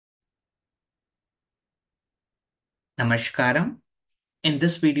Namaskaram. In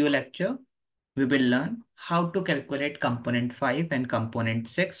this video lecture, we will learn how to calculate component 5 and component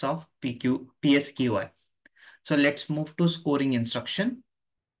 6 of PSQI. So let's move to scoring instruction.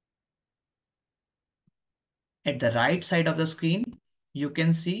 At the right side of the screen, you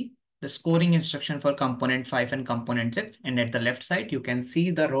can see the scoring instruction for component 5 and component 6. And at the left side, you can see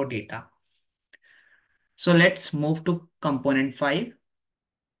the raw data. So let's move to component 5.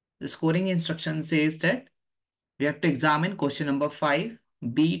 The scoring instruction says that we have to examine question number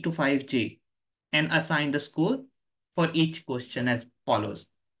 5B to 5J and assign the score for each question as follows.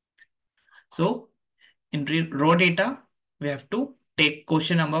 So in raw data, we have to take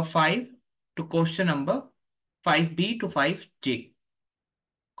question number 5 to question number 5B to 5J,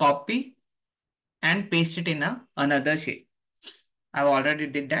 copy and paste it in another sheet. I've already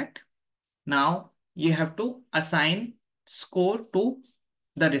did that. Now you have to assign score to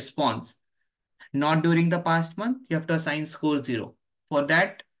the response. Not during the past month, you have to assign score 0. For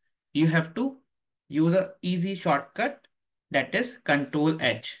that, you have to use an easy shortcut, that is Control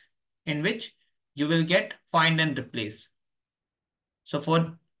H, in which you will get find and replace. So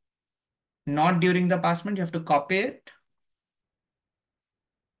for not during the past month, you have to copy it,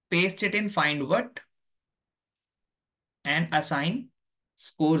 paste it in find what, and assign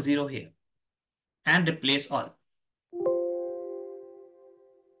score 0 here and replace all.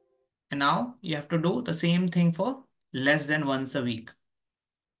 And now you have to do the same thing for less than once a week.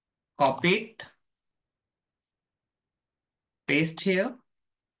 Copy it, paste here,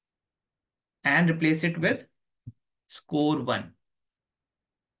 and replace it with score 1.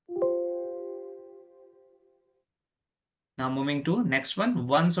 Now moving to next one,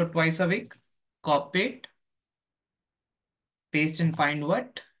 once or twice a week, copy it, paste and find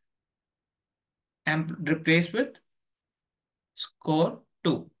what, and replace with score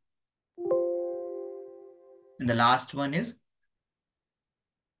 2. And the last one is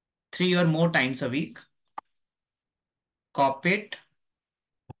 3 or more times a week, copy it,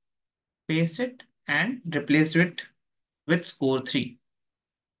 paste it, and replace it with score 3.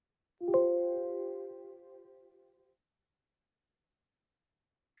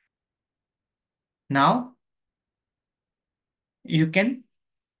 Now you can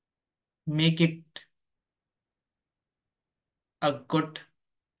make it a good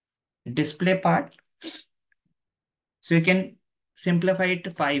display part. So you can simplify it to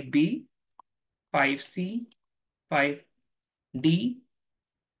 5B, 5C, 5D,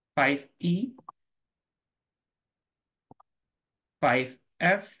 5E,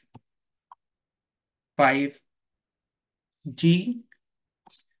 5F, 5G,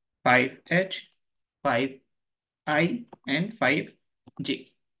 5H, 5I, and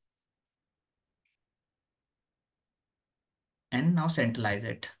 5J. And now centralize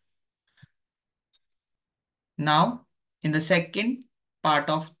it. Now, in the second part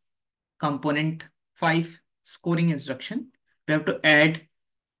of component 5 scoring instruction, we have to add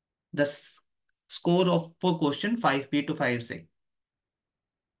the score of for question 5B to 5C.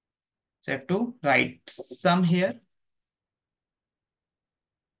 So I have to write sum here.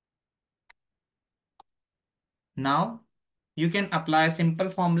 Now you can apply a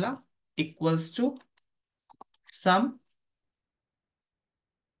simple formula equals to sum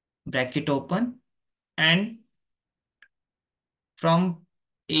bracket open and from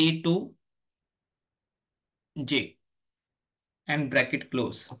A to J and bracket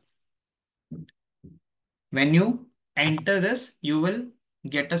close. When you enter this, you will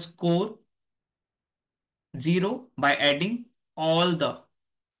get a score 0 by adding all the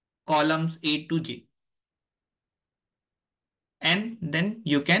columns A to J. And then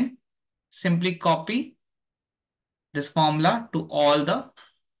you can simply copy this formula to all the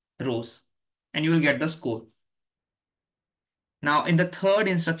rows and you will get the score. Now in the third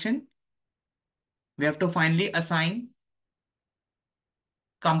instruction, we have to finally assign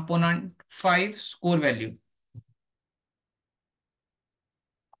component 5 score value.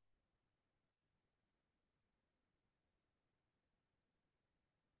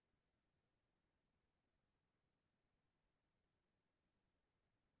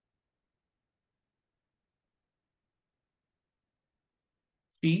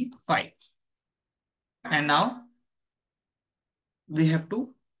 C5. And now we have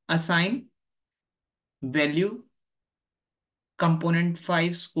to assign value component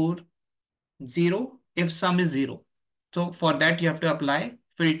 5 score 0 if sum is 0. So for that you have to apply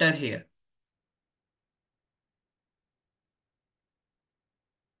filter here.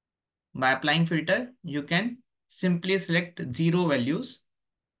 By applying filter, you can simply select 0 values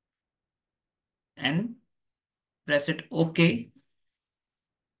and press it OK.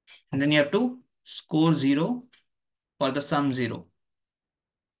 And then you have to score 0 for the sum 0.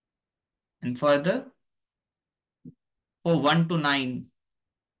 And further, for 1 to 9,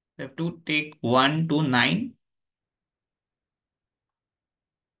 we have to take 1 to 9.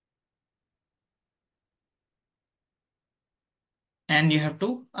 And you have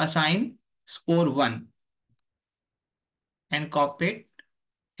to assign score 1 and copy it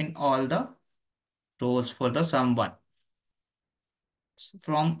in all the rows for the sum 1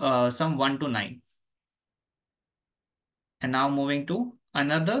 from sum 1 to 9. And now moving to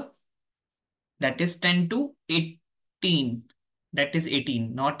another, that is 10 to 18. That is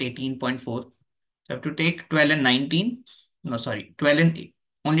 18, not 18.4. So you have to take 12 and 19. No, sorry, 12 and 8.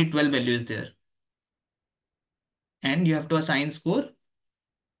 Only 12 values there. And you have to assign score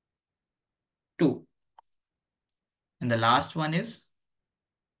 2. And the last one is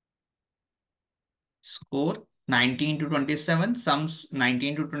score 19 to 27. Sums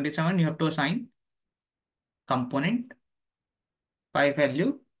 19 to 27, you have to assign component 5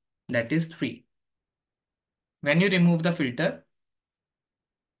 value, that is 3. When you remove the filter,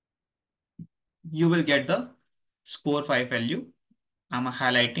 you will get the score 5 value. I'm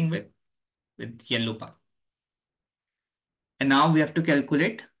highlighting with yellow bar. And now we have to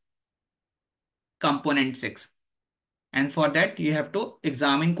calculate component 6. And for that, you have to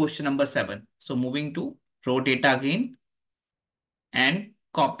examine question number 7. So moving to row data again and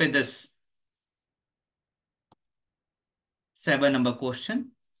copy this 7 number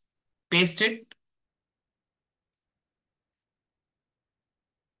question, paste it.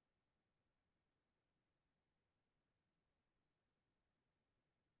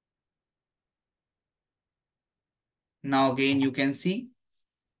 Now again, you can see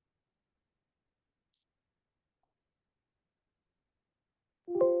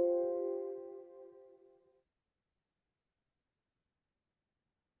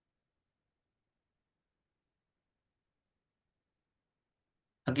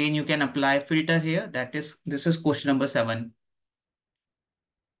again, you can apply filter here. That is, this is question number 7.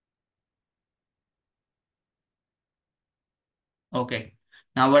 Okay.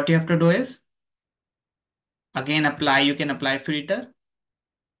 Now what you have to do is again apply, you can apply filter.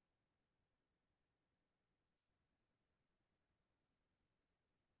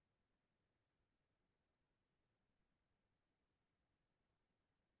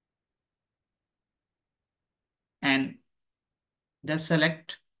 And just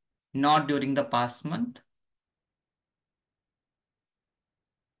select not during the past month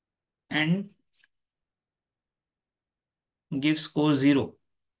and give score 0.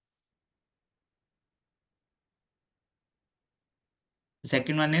 The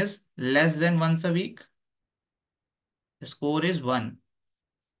second one is less than once a week. The score is 1.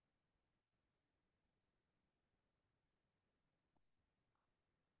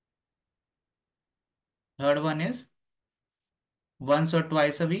 Third one is once or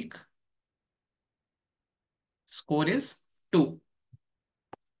twice a week. Score is 2.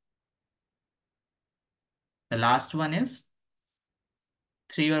 The last one is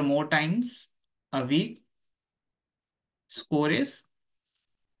 3 or more times a week. Score is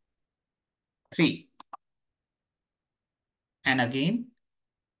 3. And again,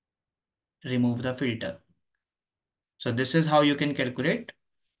 remove the filter. So this is how you can calculate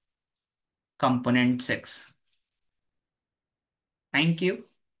component 6. Thank you.